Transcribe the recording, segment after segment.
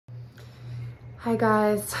Hi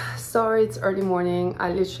guys, sorry it's early morning.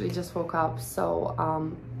 I literally just woke up, so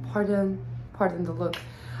pardon the look.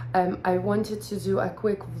 I wanted to do a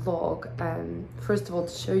quick vlog, first of all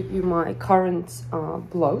to show you my current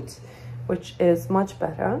bloat, which is much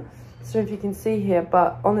better. So if you can see here,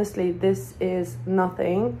 but honestly this is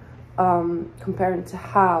nothing compared to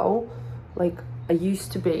how like I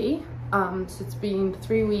used to be. So it's been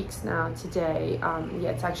 3 weeks now today. Yeah,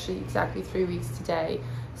 it's actually exactly 3 weeks today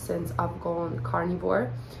since I've gone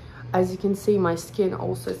carnivore. As you can see, my skin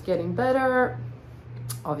also is getting better.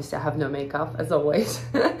 Obviously I have no makeup as always.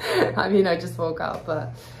 I mean, I just woke up,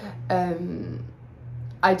 but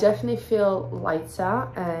I definitely feel lighter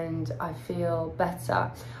and I feel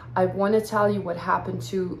better. I want to tell you what happened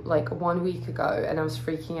to like 1 week ago, and I was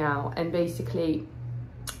freaking out. And basically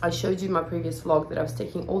I showed you in my previous vlog that I was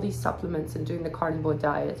taking all these supplements and doing the carnivore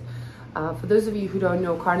diet. For those of you who don't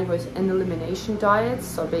know, carnivore is an elimination diet.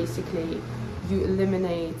 So basically you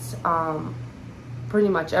eliminate pretty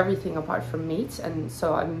much everything apart from meat. And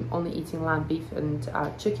so I'm only eating lamb, beef and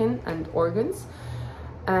chicken and organs.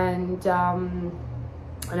 And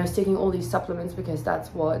I was taking all these supplements because that's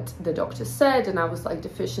what the doctor said, and I was like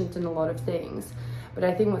deficient in a lot of things. But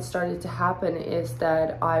I think what started to happen is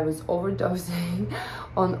that I was overdosing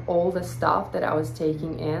on all the stuff that I was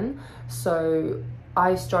taking in. So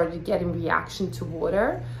I started getting reaction to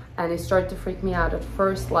water, and it started to freak me out at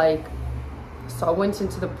first. Like, so I went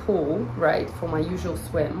into the pool, right, for my usual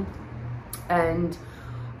swim, and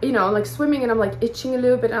you know, like swimming, and I'm like itching a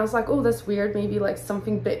little bit, and I was like, oh, that's weird, maybe like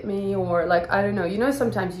something bit me, or like, I don't know, you know,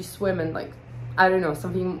 sometimes you swim and like, I don't know,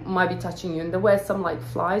 something might be touching you, and there were some like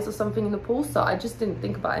flies or something in the pool. So I just didn't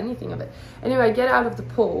think about anything of it. Anyway, I get out of the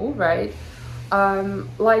pool, right,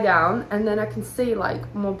 lie down, and then I can see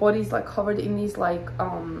like my body's like covered in these like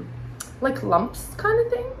lumps kind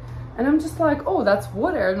of thing, and I'm just like, oh, that's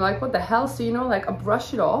water. And like, what the hell? So, you know, like I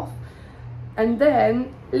brush it off, and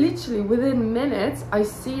then literally within minutes I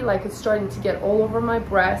see like it's starting to get all over my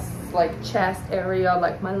breasts, like chest area,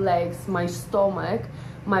 like my legs, my stomach,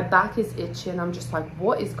 my back is itchy, and I'm just like,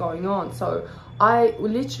 what is going on? So I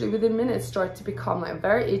literally within minutes start to become like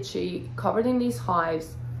very itchy, covered in these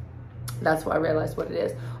hives. That's what I realized what it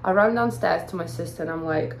is. I ran downstairs to my sister and I'm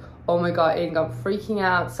like, oh my god, Ing, I'm freaking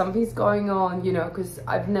out, something's going on, you know, because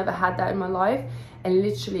I've never had that in my life. And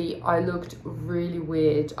literally I looked really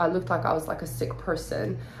weird. I looked like I was like a sick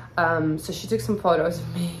person. So she took some photos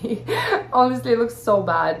of me. Honestly, it looks so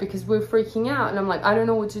bad because we're freaking out, and I'm like, I don't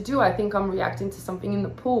know what to do. I think I'm reacting to something in the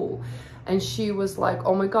pool. And she was like,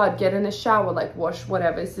 oh my god, get in a shower, like wash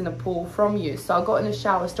whatever is in the pool from you. So I got in a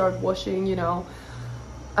shower, started washing, you know,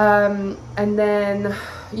 and then,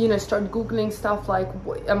 you know, started googling stuff like,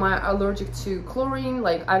 am I allergic to chlorine?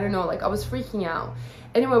 Like, I don't know, like I was freaking out.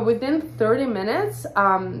 Anyway, within 30 minutes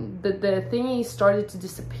the thingy started to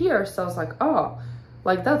disappear. So I was like, oh,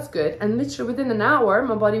 like that's good. And literally within an hour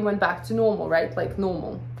my body went back to normal, right, like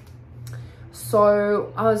normal.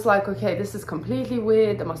 So I was like, okay, this is completely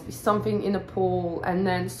weird, there must be something in the pool. And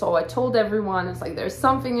then so I told everyone, it's like, there's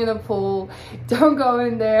something in the pool, don't go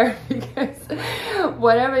in there, because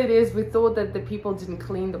whatever it is, we thought that the people didn't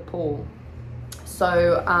clean the pool.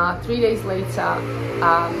 So 3 days later,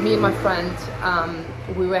 me and my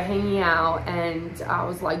friend, we were hanging out, and I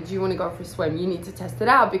was like, do you want to go for a swim? You need to test it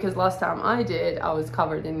out, because last time I did, I was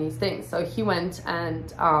covered in these things. So he went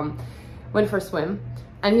and went for a swim,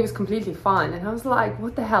 and he was completely fine. And I was like,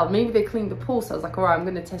 what the hell? Maybe they cleaned the pool. So I was like, all right, I'm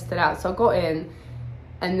going to test it out. So I got in,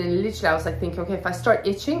 and then literally I was like thinking, okay, if I start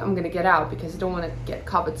itching, I'm going to get out because I don't want to get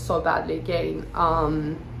covered so badly again.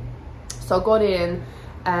 So I got in,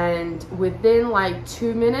 and within like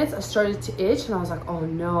 2 minutes I started to itch, and I was like, oh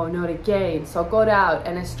no, not again. So I got out,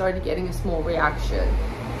 and I started getting a small reaction,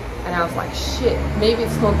 and I was like, shit, maybe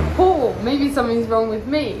it's not the pool, maybe something's wrong with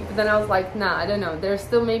me. But then I was like, nah, I don't know, there's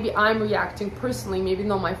still, maybe I'm reacting personally, maybe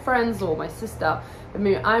not my friends or my sister, but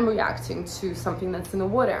maybe I'm reacting to something that's in the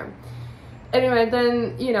water. Anyway,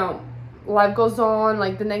 then, you know, life goes on.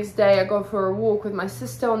 Like the next day I go for a walk with my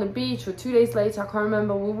sister on the beach, or 2 days later, I can't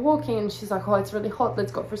remember, we're walking, and she's like, oh, it's really hot,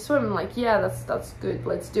 let's go for a swim. I'm like, yeah, that's good,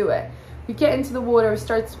 let's do it. We get into the water, we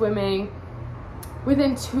start swimming.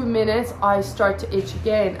 Within 2 minutes I start to itch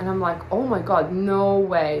again, and I'm like, oh my god, no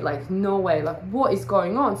way, like no way, like what is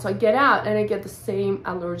going on? So I get out, and I get the same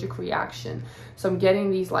allergic reaction. So I'm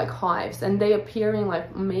getting these like hives, and they appearing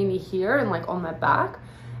like mainly here and like on my back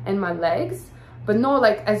and my legs, but not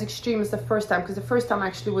like as extreme as the first time, because the first time I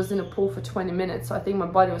actually was in a pool for 20 minutes. So I think my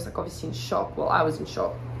body was like obviously in shock. Well, I was in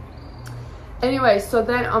shock. Anyway, so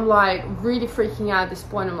then I'm like really freaking out at this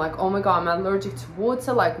point. I'm like, oh my god, I'm allergic to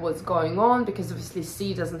water, like what's going on? Because obviously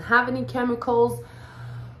sea doesn't have any chemicals.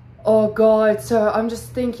 Oh God, so I'm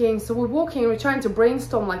just thinking, so we're walking, we're trying to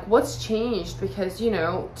brainstorm like what's changed, because, you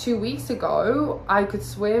know, 2 weeks ago I could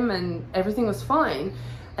swim and everything was fine.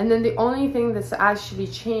 And then the only thing that's actually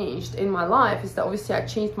changed in my life is that obviously I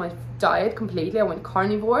changed my diet completely. I went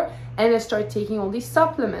carnivore and I started taking all these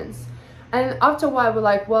supplements. And after a while, we're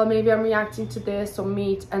like, well, maybe I'm reacting to this or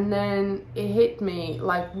meat. And then it hit me,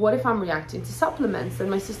 like, what if I'm reacting to supplements? And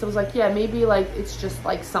my sister was like, yeah, maybe like it's just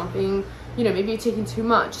like something, you know, maybe you're taking too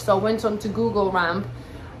much. So I went on to Google Ramp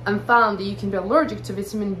and found that you can be allergic to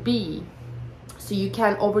vitamin B. So you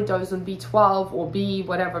can overdose on B12 or B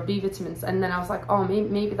whatever, B vitamins. And then I was like, oh,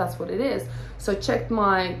 maybe that's what it is. So I checked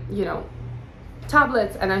my, you know,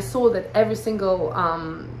 tablets, and I saw that every single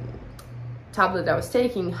tablet I was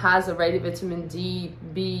taking has already vitamin B12,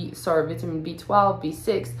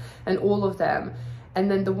 B6, and all of them.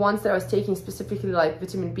 And then the ones that I was taking specifically, like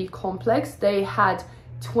vitamin B complex, they had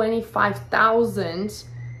 25,000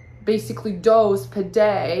 basically dose per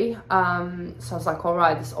day. So I was like, all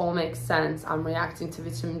right, this all makes sense. I'm reacting to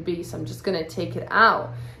vitamin B, so I'm just gonna take it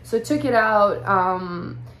out. So I took it out.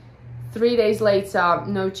 3 days later,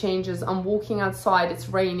 no changes. I'm walking outside, it's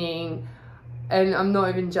raining. And I'm not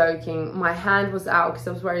even joking, my hand was out because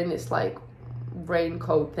I was wearing this like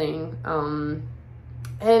raincoat thing. And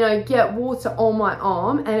I get water on my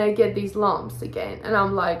arm and I get these lumps again. And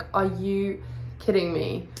I'm like, are you kidding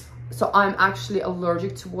me? So I'm actually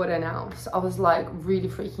allergic to water now. So I was like really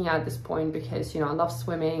freaking out at this point because, you know, I love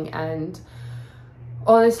swimming, and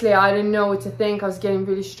honestly, I didn't know what to think. I was getting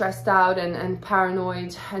really stressed out and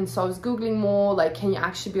paranoid. And so I was Googling more, like, can you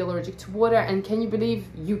actually be allergic to water? And can you believe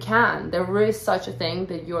you can? There is such a thing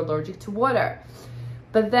that you're allergic to water.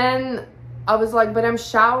 But then I was like, but I'm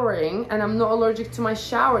showering and I'm not allergic to my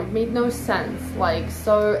shower. It made no sense. Like,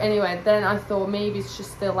 so anyway, then I thought maybe it's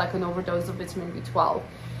just still like an overdose of vitamin B12.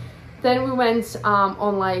 Then we went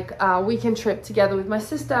on like a weekend trip together with my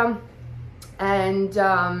sister. And,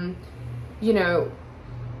 you know,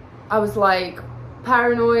 I was like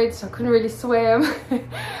paranoid, so I couldn't really swim.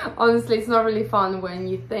 Honestly, it's not really fun when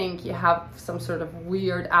you think you have some sort of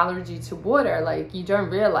weird allergy to water. Like, you don't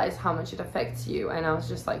realize how much it affects you. And I was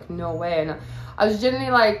just like, no way. And I was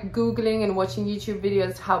generally like Googling and watching YouTube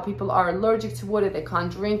videos how people are allergic to water. They can't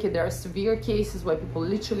drink it. There are severe cases where people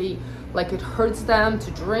literally, like, it hurts them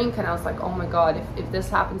to drink. And I was like, oh my God, if this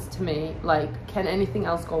happens to me, like, can anything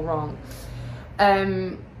else go wrong?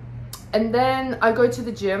 And then I go to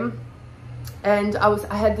the gym, and I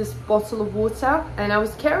had this bottle of water, and I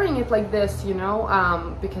was carrying it like this, you know,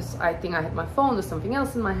 because I think I had my phone or something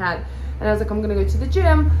else in my hand. And I was like, I'm gonna go to the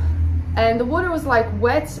gym, and the water was like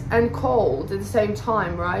wet and cold at the same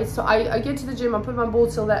time, right? So I get to the gym, I put my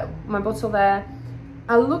bottle there.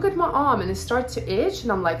 I look at my arm and it starts to itch,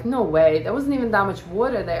 and I'm like, no way, there wasn't even that much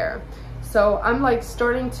water there. So I'm like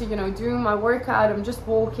starting to, you know, doing my workout, I'm just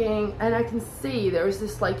walking, and I can see there's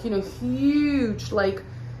this like, you know, huge, like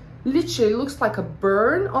literally looks like a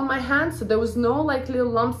burn on my hand. So there was no like little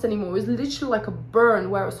lumps anymore. It was literally like a burn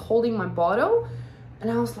where I was holding my bottle. And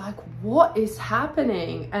I was like, what is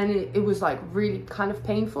happening? And it was like really kind of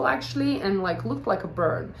painful actually, and like looked like a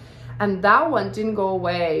burn. And that one didn't go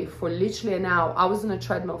away for literally an hour. I was on a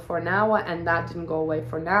treadmill for an hour, and that didn't go away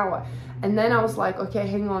for an hour. And then I was like, okay,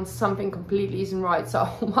 hang on, something completely isn't right. So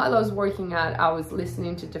while I was working out, I was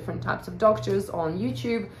listening to different types of doctors on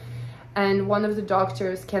YouTube. And one of the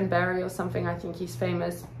doctors, Ken Berry or something, I think he's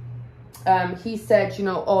famous, he said, you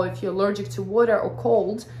know, oh, if you're allergic to water or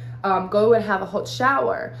cold, go and have a hot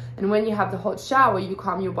shower. And when you have the hot shower, you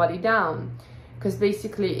calm your body down. Because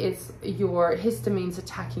basically it's your histamines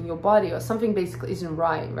attacking your body, or something basically isn't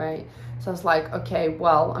right? So I was like, okay,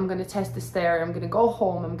 well, I'm gonna test this theory. I'm gonna go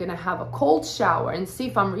home, I'm gonna have a cold shower and see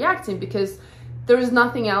if I'm reacting, because there's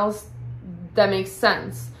nothing else that makes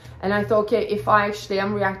sense. And I thought, okay, if I actually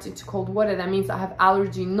am reacting to cold water, that means I have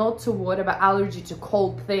allergy not to water, but allergy to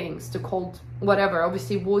cold things, to cold whatever.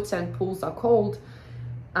 Obviously water and pools are cold.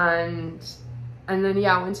 And then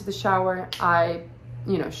yeah, I went to the shower,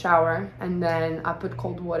 shower, and then I put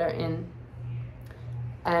cold water in,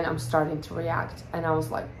 and I'm starting to react. And I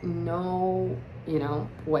was like, no,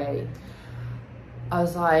 way. I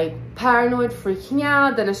was like paranoid, freaking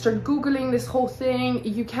out. Then I started Googling this whole thing.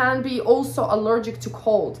 You can be also allergic to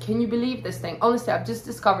cold. Can you believe this thing? Honestly, I've just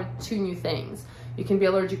discovered 2 new things. You can be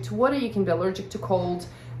allergic to water, you can be allergic to cold.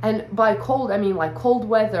 And by cold, I mean like cold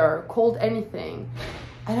weather, cold anything.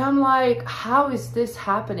 And I'm like, how is this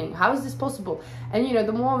happening? How is this possible? And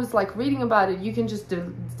the more I was like reading about it, you can just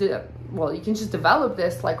develop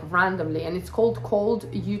this like randomly, and it's called cold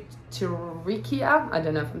urticaria. I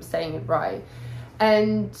don't know if I'm saying it right.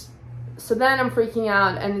 And So then I'm freaking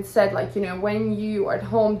out, and it said like, you know, when you are at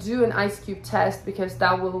home, do an ice cube test, because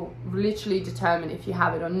that will literally determine if you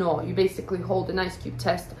have it or not. You basically hold an ice cube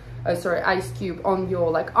ice cube on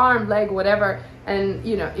your like arm, leg, whatever, and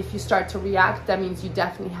you know, if you start to react, that means you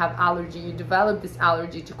definitely have allergy. You develop this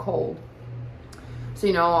allergy to cold. So,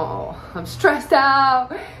 you know, I'm stressed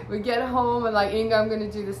out. We get home and like, Inga, I'm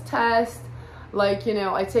gonna do this test. Like, you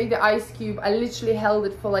know, I take the ice cube, I literally held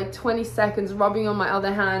it for like 20 seconds, rubbing on my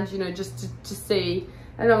other hand, you know, just to see.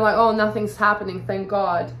 And I'm like, oh, nothing's happening, thank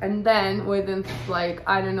God. And then within like,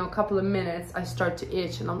 I don't know, a couple of minutes, I start to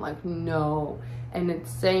itch, and I'm like, no. And the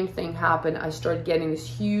same thing happened. I started getting this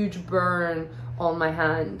huge burn on my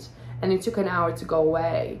hand, and it took an hour to go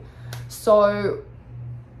away. So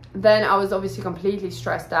then I was obviously completely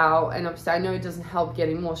stressed out, and obviously I know it doesn't help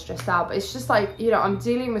getting more stressed out, but it's just like, you know, I'm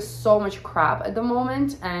dealing with so much crap at the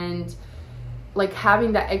moment, and like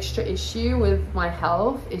having that extra issue with my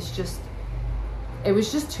health is just, it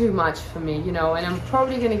was just too much for me, you know. And I'm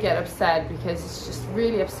probably gonna get upset because it's just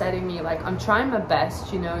really upsetting me. Like, I'm trying my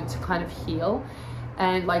best, you know, to kind of heal,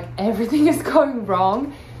 and like everything is going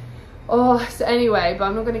wrong. Oh, so anyway, but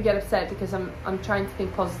I'm not gonna get upset because I'm trying to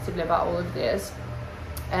think positively about all of this.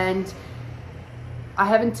 And I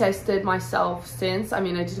haven't tested myself since. I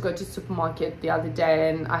mean, I did go to the supermarket the other day,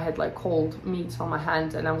 and I had like cold meat on my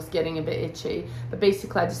hand, and I was getting a bit itchy. But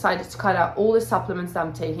basically I decided to cut out all the supplements that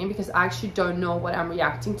I'm taking, because I actually don't know what I'm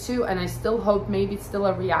reacting to, and I still hope maybe it's still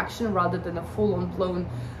a reaction rather than a full-on blown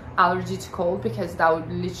allergy to cold, because that would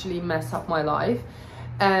literally mess up my life.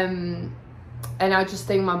 And I just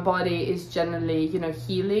think my body is generally, you know,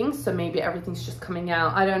 healing, so maybe everything's just coming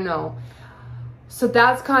out, I don't know. So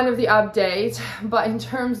that's kind of the update. But in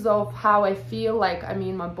terms of how I feel, like, I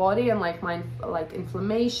mean, my body and like my like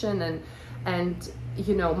inflammation and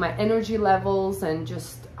you know, my energy levels and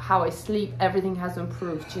just how I sleep, everything has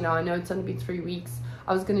improved. You know, I know it's only been 3 weeks.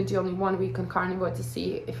 I was gonna do only 1 week on carnivore to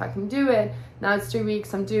see if I can do it. Now it's 3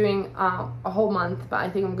 weeks. I'm doing a whole month, but I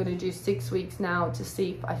think I'm gonna do 6 weeks now to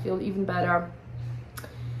see if I feel even better.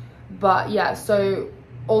 But yeah, so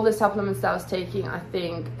all the supplements that I was taking, I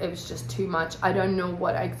think it was just too much. I don't know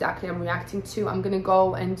what exactly I'm reacting to. I'm gonna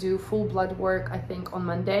go and do full blood work, I think, on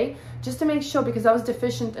Monday, just to make sure, because I was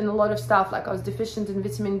deficient in a lot of stuff. Like, I was deficient in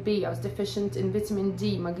vitamin B, I was deficient in vitamin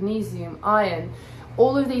D, magnesium, iron,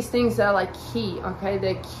 all of these things that are like key, okay?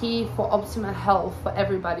 They're key for optimal health for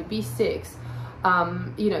everybody. B6,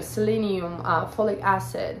 you know, selenium, folic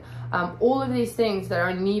acid, all of these things that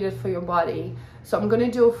are needed for your body. So I'm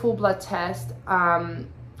gonna do a full blood test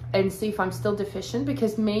and see if I'm still deficient,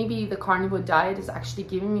 because maybe the carnivore diet is actually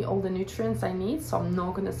giving me all the nutrients I need, so I'm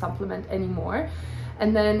not gonna supplement anymore.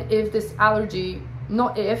 And then if this allergy,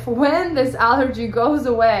 not if, when this allergy goes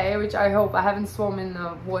away, which I hope, I haven't swum in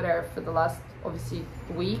the water for the last, obviously,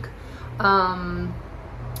 week.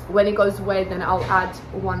 When it goes away, then I'll add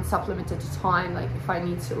one supplement at a time, like if I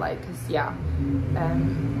need to, like, because yeah,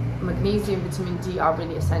 magnesium, vitamin D are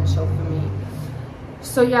really essential for me.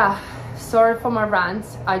 So yeah, sorry for my rant.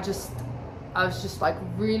 I was just like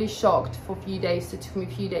really shocked for a few days. It took me a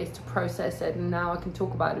few days to process it, and now I can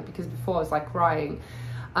talk about it, because before I was like crying,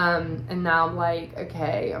 and now I'm like,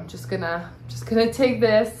 okay, I'm just gonna take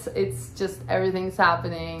this. It's just, everything's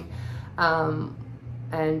happening,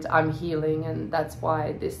 and I'm healing, and that's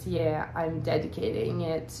why this year I'm dedicating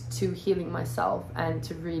it to healing myself and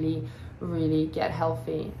to really get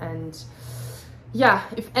healthy. And yeah,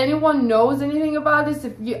 if anyone knows anything about this,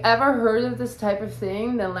 if you ever heard of this type of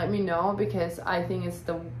thing, then let me know, because I think it's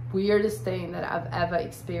the weirdest thing that I've ever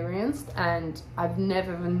experienced, and I've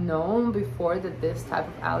never even known before that this type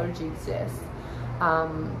of allergy exists.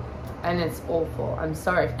 And it's awful. I'm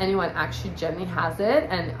sorry if anyone actually genuinely has it,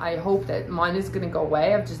 and I hope that mine is gonna go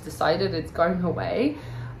away. I've just decided it's going away.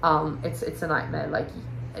 It's a nightmare. Like,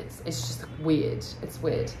 it's just weird. It's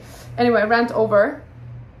weird. Anyway, rant over.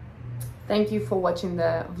 Thank you for watching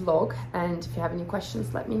the vlog, and if you have any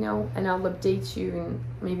questions, let me know, and I'll update you in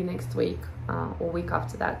maybe next week or week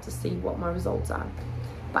after that to see what my results are.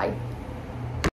 Bye.